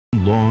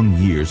long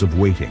years of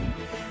waiting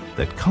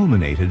that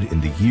culminated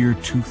in the year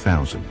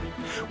 2000,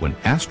 when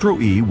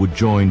AstroE would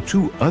join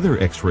two other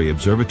X-ray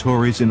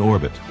observatories in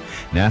orbit,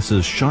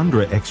 NASA's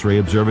Chandra X-ray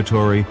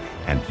Observatory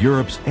and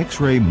Europe's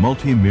X-ray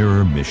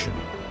Multi-Mirror mission.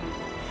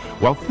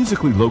 While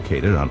physically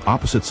located on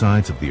opposite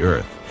sides of the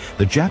Earth,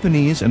 the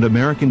Japanese and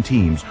American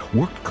teams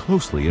worked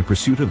closely in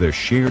pursuit of their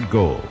shared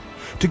goal.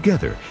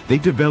 Together, they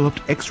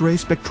developed X-ray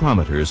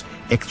spectrometers,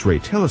 X-ray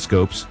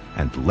telescopes,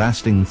 and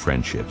lasting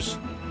friendships.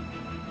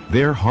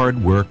 Their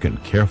hard work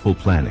and careful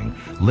planning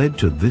led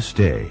to this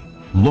day,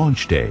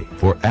 launch day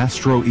for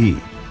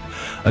AstroE,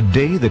 a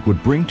day that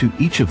would bring to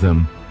each of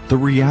them the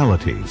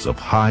realities of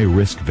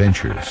high-risk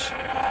ventures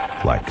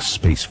like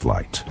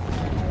spaceflight.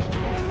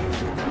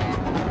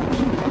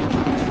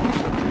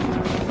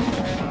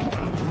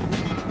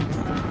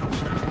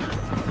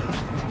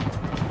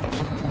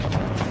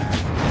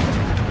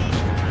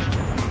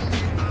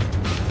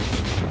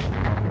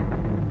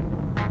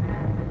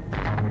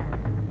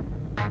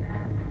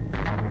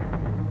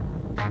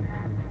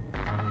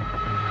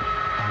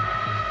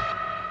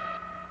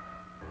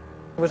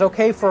 It was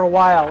okay for a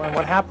while, and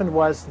what happened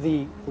was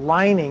the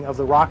lining of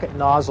the rocket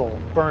nozzle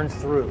burned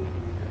through.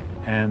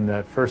 And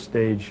that first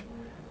stage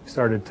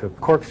started to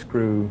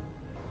corkscrew.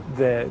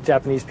 The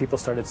Japanese people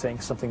started saying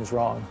something's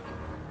wrong.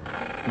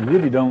 We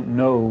really don't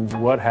know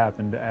what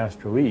happened to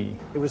AstroE.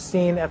 It was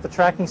seen at the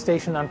tracking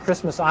station on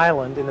Christmas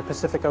Island in the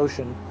Pacific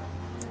Ocean,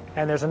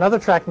 and there's another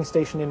tracking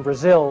station in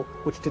Brazil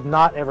which did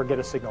not ever get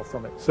a signal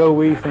from it. So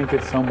we think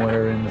it's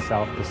somewhere in the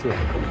South Pacific.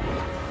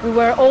 We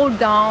were all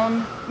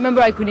down. Remember,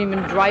 I couldn't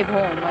even drive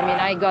home. I mean,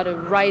 I got a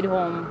ride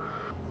home.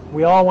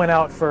 We all went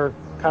out for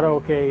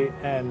karaoke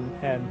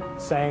and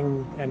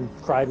sang and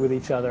cried with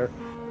each other.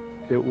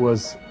 It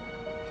was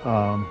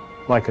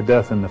like a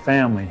death in the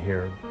family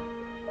here.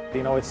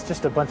 You know, it's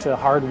just a bunch of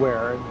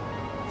hardware,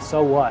 and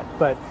so what?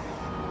 But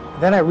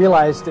then I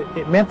realized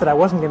it meant that I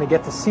wasn't going to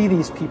get to see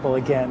these people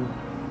again,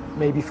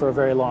 maybe for a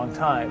very long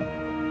time.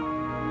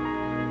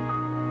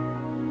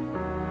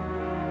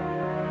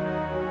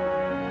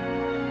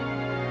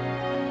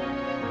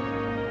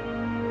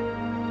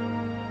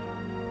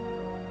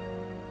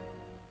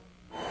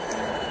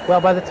 Well,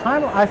 by the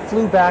time I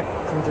flew back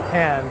from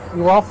Japan,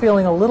 we were all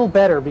feeling a little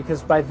better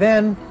because by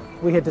then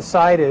we had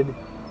decided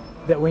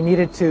that we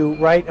needed to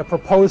write a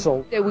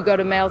proposal. We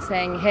got a mail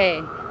saying,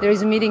 hey, there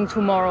is a meeting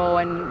tomorrow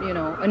and, you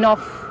know,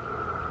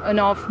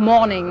 enough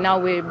morning, now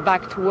we're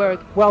back to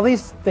work. Well,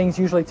 these things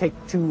usually take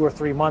 2 or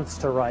 3 months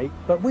to write,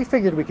 but we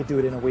figured we could do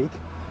it in a week.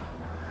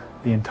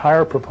 The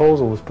entire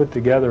proposal was put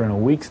together in a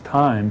week's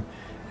time,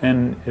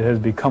 and it has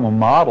become a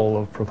model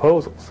of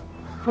proposals.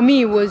 For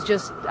me, it was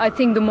just, I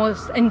think, the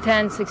most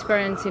intense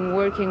experience in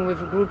working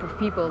with a group of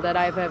people that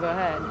I've ever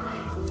had.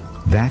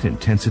 That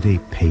intensity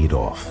paid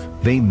off.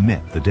 They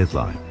met the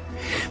deadline.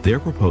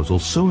 Their proposal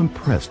so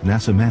impressed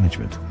NASA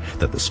management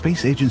that the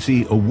space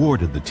agency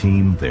awarded the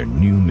team their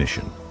new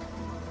mission.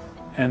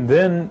 And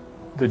then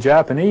the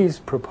Japanese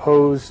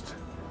proposed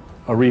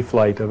a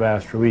reflight of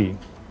AstroE.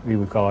 We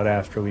would call it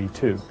AstroE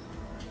 2.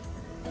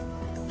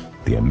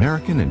 The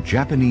American and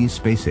Japanese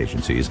space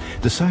agencies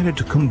decided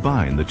to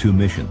combine the two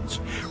missions,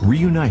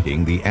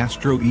 reuniting the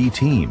AstroE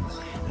team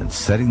and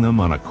setting them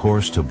on a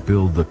course to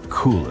build the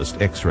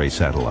coolest X-ray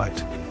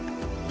satellite.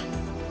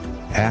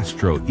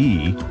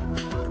 AstroE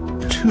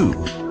 2.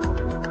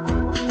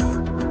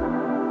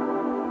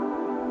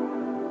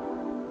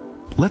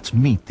 Let's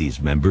meet these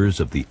members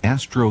of the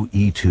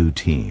AstroE 2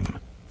 team.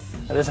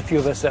 There's a few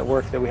of us at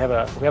work that we have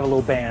a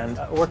little band.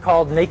 We're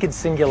called Naked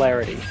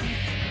Singularity.